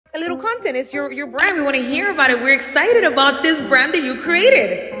little content. It's your brand. We want to hear about it. We're excited about this brand that you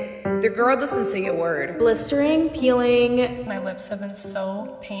created. The girl doesn't say a word. Blistering, peeling. My lips have been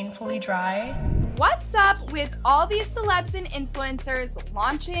so painfully dry. What's up with all these celebs and influencers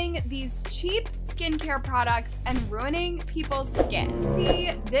launching these cheap skincare products and ruining people's skin?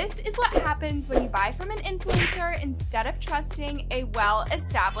 See, this is what happens when you buy from an influencer instead of trusting a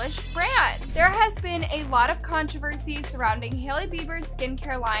well-established brand. There has been a lot of controversy surrounding Hailey Bieber's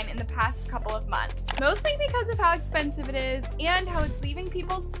skincare line in the past couple of months, mostly because of how expensive it is and how it's leaving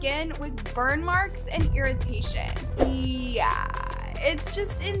people's skin with burn marks and irritation. Yeah. It's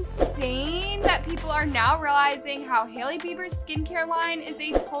just insane that people are now realizing how Hailey Bieber's skincare line is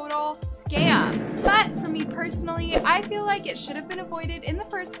a total scam. But for me personally, I feel like it should have been avoided in the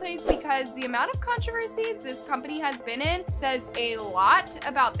first place because the amount of controversies this company has been in says a lot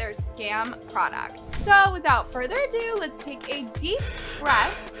about their scam product. So without further ado, let's take a deep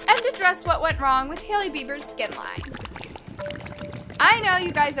breath and address what went wrong with Hailey Bieber's skin line. I know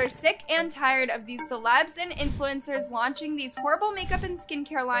you guys are sick and tired of these celebs and influencers launching these horrible makeup and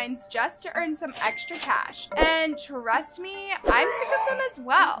skincare lines just to earn some extra cash. And trust me, I'm sick of them as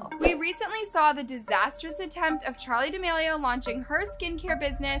well. We recently saw the disastrous attempt of Charli D'Amelio launching her skincare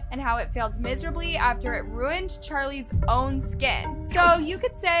business and how it failed miserably after it ruined Charli's own skin. So you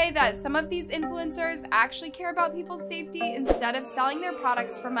could say that some of these influencers actually care about people's safety instead of selling their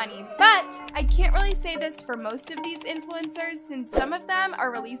products for money. But I can't really say this for most of these influencers since some of them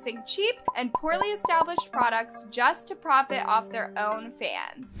are releasing cheap and poorly established products just to profit off their own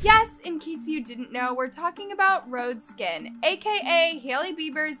fans. Yes, in case you didn't know, we're talking about Rhode Skin, aka Hailey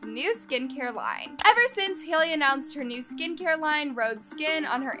Bieber's new skincare line. Ever since Hailey announced her new skincare line, Rhode Skin,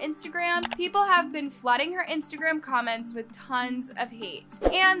 on her Instagram, people have been flooding her Instagram comments with tons of hate.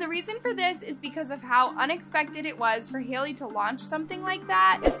 And the reason for this is because of how unexpected it was for Hailey to launch something like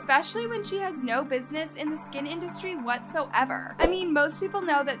that, especially when she has no business in the skin industry whatsoever. I mean, most people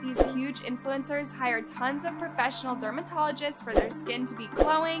know that these huge influencers hire tons of professional dermatologists for their skin to be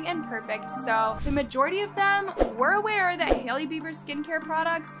glowing and perfect, so the majority of them were aware that Hailey Bieber's skincare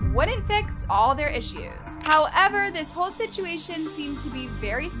products wouldn't fix all their issues. However, this whole situation seemed to be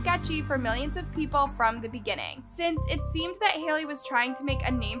very sketchy for millions of people from the beginning, since it seemed that Hailey was trying to make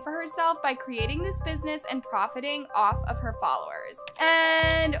a name for herself by creating this business and profiting off of her followers.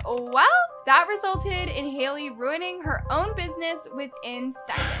 And well, that resulted in Hailey ruining her own business within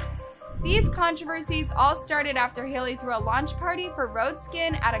seconds. These controversies all started after Hailey threw a launch party for Rhode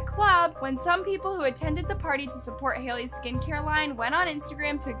Skin at a club when some people who attended the party to support Hailey's skincare line went on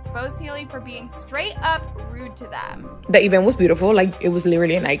Instagram to expose Hailey for being straight up rude to them. The event was beautiful. Like, it was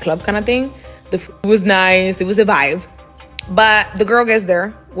literally a nightclub kind of thing. The food was nice. It was a vibe. But the girl gets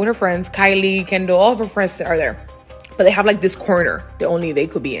there with her friends. Kylie, Kendall, all of her friends are there. But they have like this corner that only they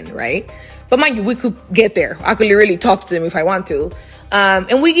could be in, right? But mind you, we could get there. I could literally talk to them if I want to.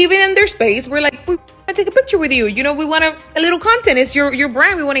 And we give them their space. We're like, we want to take a picture with you. You know, we want a little content. It's your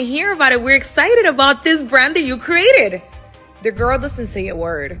brand. We want to hear about it. We're excited about this brand that you created. The girl doesn't say a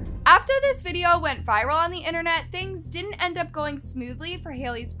word. After this video went viral on the internet, things didn't end up going smoothly for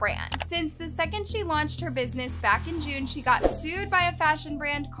Hailey's brand. Since the second she launched her business back in June, she got sued by a fashion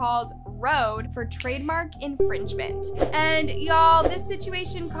brand called Rhode for trademark infringement. And y'all, this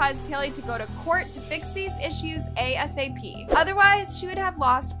situation caused Hailey to go to court to fix these issues ASAP. Otherwise, she would have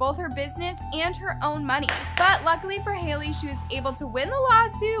lost both her business and her own money. But luckily for Hailey, she was able to win the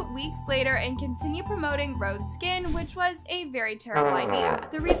lawsuit weeks later and continue promoting Rhode Skin, which was a very terrible idea.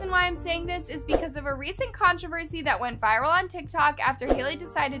 The reason why I'm saying this is because of a recent controversy that went viral on TikTok after Hailey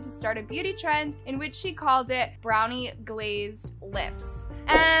decided to start a beauty trend in which she called it brownie glazed lips.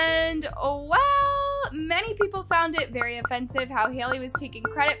 And well, many people found it very offensive how Hailey was taking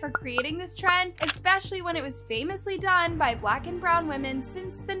credit for creating this trend, especially when it was famously done by Black and brown women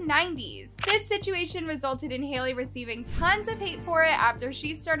since the 90s. This situation resulted in Hailey receiving tons of hate for it after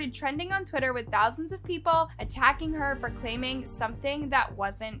she started trending on Twitter with thousands of people attacking her for claiming something that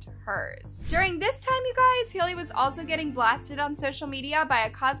wasn't hers. During this time, you guys, Hailey was also getting blasted on social media by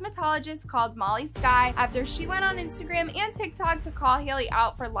a cosmetologist called Molly Sky after she went on Instagram and TikTok to call Hailey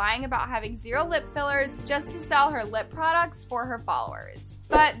out for lying about having 0 lip fillers just to sell her lip products for her followers.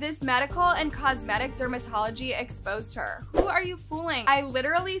 But this medical and cosmetic dermatology exposed her. Who are you fooling? I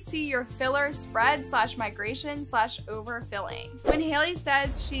literally see your filler spread / migration / overfilling. When Hailey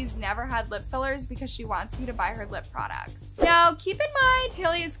says she's never had lip fillers because she wants you to buy her lip products. Now, keep in mind,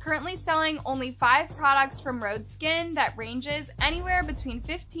 Hailey is currently selling only 5 products from Rhode Skin that ranges anywhere between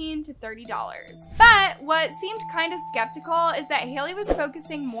 $15 to $30. But what seemed kind of skeptical is that Hailey was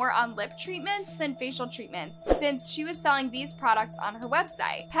focusing more on lip treatments than facial treatments since she was selling these products on her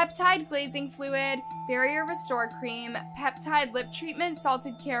website. Peptide glazing fluid, barrier restore cream, peptide lip treatment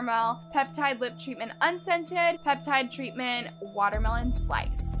salted caramel, peptide lip treatment unscented, peptide treatment watermelon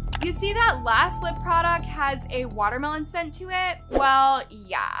slice. You see that last lip product has a watermelon scent to it? Well,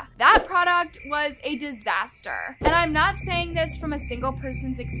 yeah. That product was a disaster. And I'm not saying this from a single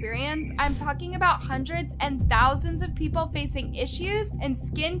person's experience. I'm talking about hundreds and thousands of people facing issues and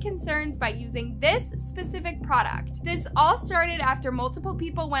skin concerns by using this specific product. This all started after multiple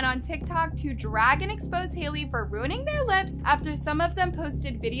people went on TikTok to drag and expose Hailey for ruining their lips after some of them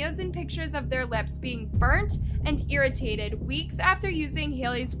posted videos and pictures of their lips being burnt and irritated weeks after using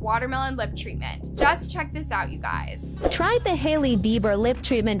Hailey's watermelon lip treatment. Just check this out, you guys. Tried the Hailey Bieber lip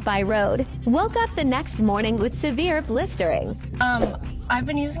treatment by road. Woke up the next morning with severe blistering. I've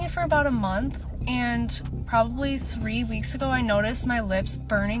been using it for about a month, and probably 3 weeks ago I noticed my lips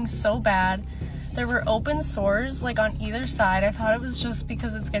burning so bad. There were open sores like on either side. I thought it was just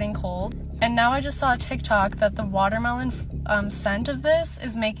because it's getting cold. And now I just saw a TikTok that the watermelon scent of this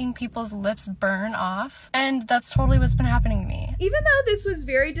is making people's lips burn off, and that's totally what's been happening to me. Even though this was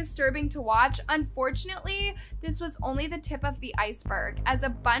very disturbing to watch, unfortunately, this was only the tip of the iceberg, as a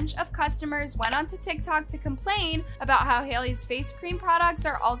bunch of customers went onto TikTok to complain about how Hailey's face cream products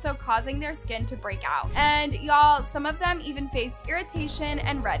are also causing their skin to break out. And y'all, some of them even faced irritation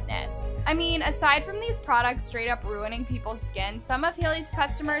and redness. I mean, aside from these products straight up ruining people's skin, some of Hailey's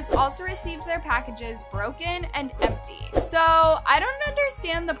customers also received their packages broken and empty. So I don't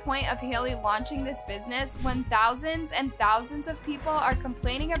understand the point of Hailey launching this business when thousands and thousands of people are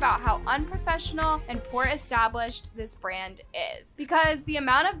complaining about how unprofessional and poor established this brand is. Because the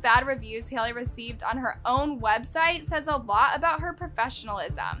amount of bad reviews Hailey received on her own website says a lot about her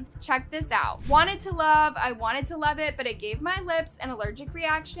professionalism. Check this out. I wanted to love it, but it gave my lips an allergic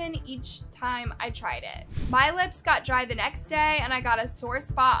reaction each time I tried it. My lips got dry the next day and I got a sore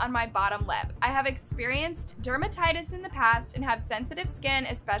spot on my bottom lip. I have experienced dermatitis in the past and have sensitive skin,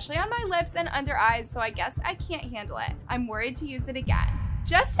 especially on my lips and under eyes, so I guess I can't handle it. I'm worried to use it again.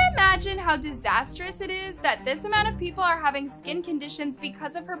 Just imagine how disastrous it is that this amount of people are having skin conditions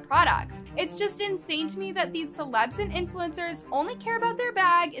because of her products. It's just insane to me that these celebs and influencers only care about their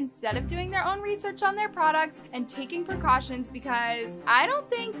bag instead of doing their own research on their products and taking precautions, because I don't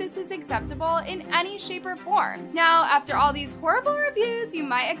think this is acceptable in any shape or form. Now, after all these horrible reviews, you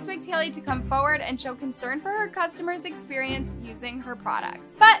might expect Hailey to come forward and show concern for her customers' experience using her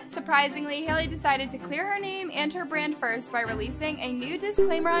products. But surprisingly, Hailey decided to clear her name and her brand first by releasing a new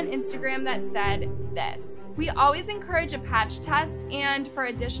disclaimer on Instagram that said this: "We always encourage a patch test, and for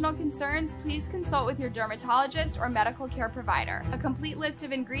additional concerns, please consult with your dermatologist or medical care provider. A complete list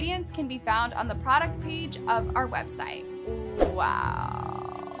of ingredients can be found on the product page of our website." Wow.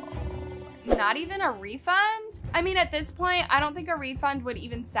 Not even a refund? I mean, at this point, I don't think a refund would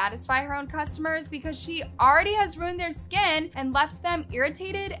even satisfy her own customers because she already has ruined their skin and left them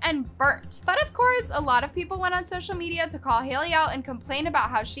irritated and burnt. But of course, a lot of people went on social media to call Hailey out and complain about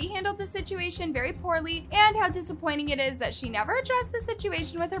how she handled the situation very poorly and how disappointing it is that she never addressed the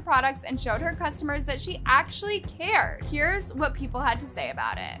situation with her products and showed her customers that she actually cared. Here's what people had to say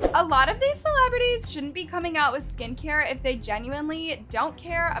about it. A lot of these celebrities shouldn't be coming out with skincare if they genuinely don't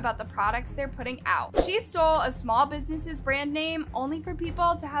care about the products they're putting out. She stole a small business's brand name only for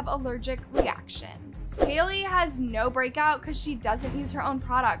people to have allergic reactions. Hailey has no breakout because she doesn't use her own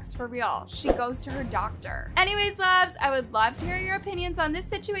products, for real. She goes to her doctor. Anyways, loves, I would love to hear your opinions on this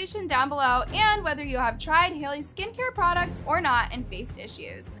situation down below and whether you have tried Hailey's skincare products or not and faced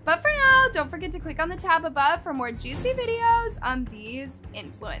issues. But for now, don't forget to click on the tab above for more juicy videos on these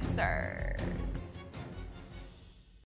influencers.